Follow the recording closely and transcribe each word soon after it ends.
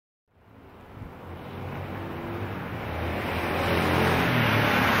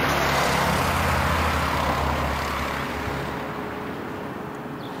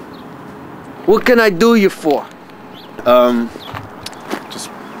What can I do you for? Just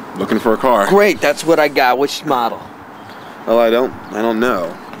looking for a car. Great, that's what I got. Which model? Well, I don't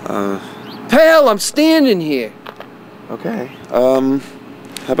know. Pal, I'm standing here. Okay. How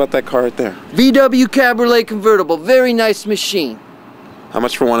about that car right there? VW Cabriolet convertible, very nice machine. How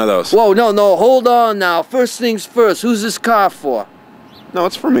much for one of those? Whoa, no, hold on now. First things first, who's this car for? No,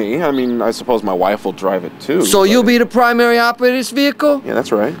 it's for me. I mean, I suppose my wife will drive it too. So you'll be the primary operator of this vehicle? Yeah,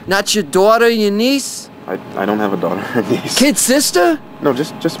 that's right. Not your daughter, your niece? I don't have a daughter or niece. Kid sister? No,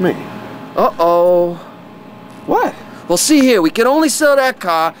 just me. Uh-oh. What? Well, see here, we can only sell that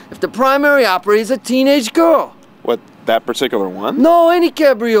car if the primary operator is a teenage girl. What, that particular one? No, any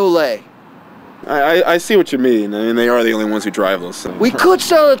cabriolet. I see what you mean. I mean, they are the only ones who drive those things. We could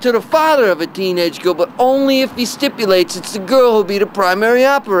sell it to the father of a teenage girl, but only if he stipulates it's the girl who'll be the primary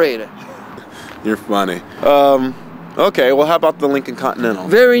operator. You're funny. Okay, well, how about the Lincoln Continental?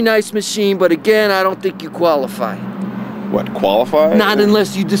 Very nice machine, but again, I don't think you qualify. What, qualify? Not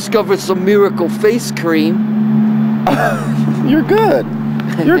unless you discover some miracle face cream. You're good.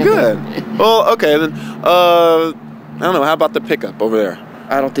 You're good. Well, okay, then, I don't know, how about the pickup over there?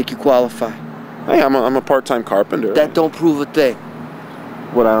 I don't think you qualify. Hey, I'm a part-time carpenter. That don't prove a thing.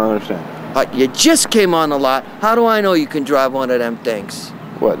 What, I don't understand. You just came on the lot. How do I know you can drive one of them things?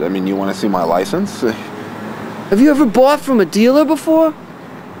 What, I mean, you want to see my license? Have you ever bought from a dealer before?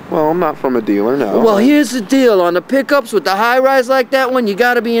 Well, I'm not from a dealer, no. Well, here's the deal. On the pickups with the high-rise like that one, you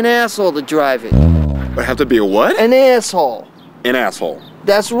gotta be an asshole to drive it. I have to be a what? An asshole. An asshole.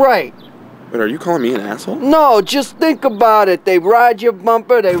 That's right. Wait, are you calling me an asshole? No, just think about it. They ride your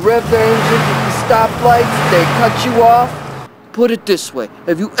bumper, they rev their engines at the stoplights, they cut you off. Put it this way.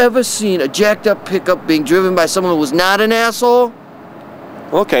 Have you ever seen a jacked-up pickup being driven by someone who was not an asshole?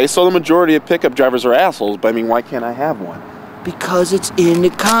 Okay, so the majority of pickup drivers are assholes, but I mean, why can't I have one? Because it's in the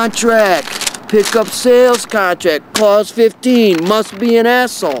contract. Pickup sales contract, clause 15, must be an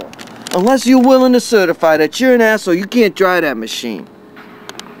asshole. Unless you're willing to certify that you're an asshole, you can't drive that machine.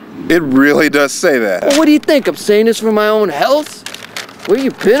 It really does say that. Well, what do you think? I'm saying this for my own health? Where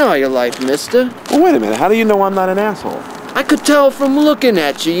you been all your life, mister? Well, wait a minute. How do you know I'm not an asshole? I could tell from looking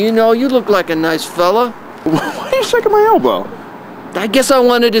at you. You know, you look like a nice fella. Why are you shaking my elbow? I guess I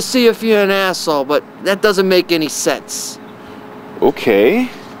wanted to see if you're an asshole, but that doesn't make any sense. Okay.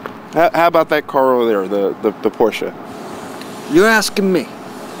 How about that car over there, the Porsche? You're asking me.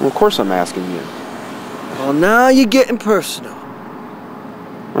 Well, of course I'm asking you. Well, now you're getting personal.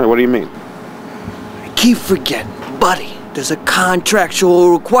 All right, what do you mean? I keep forgetting. Buddy, there's a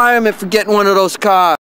contractual requirement for getting one of those cars.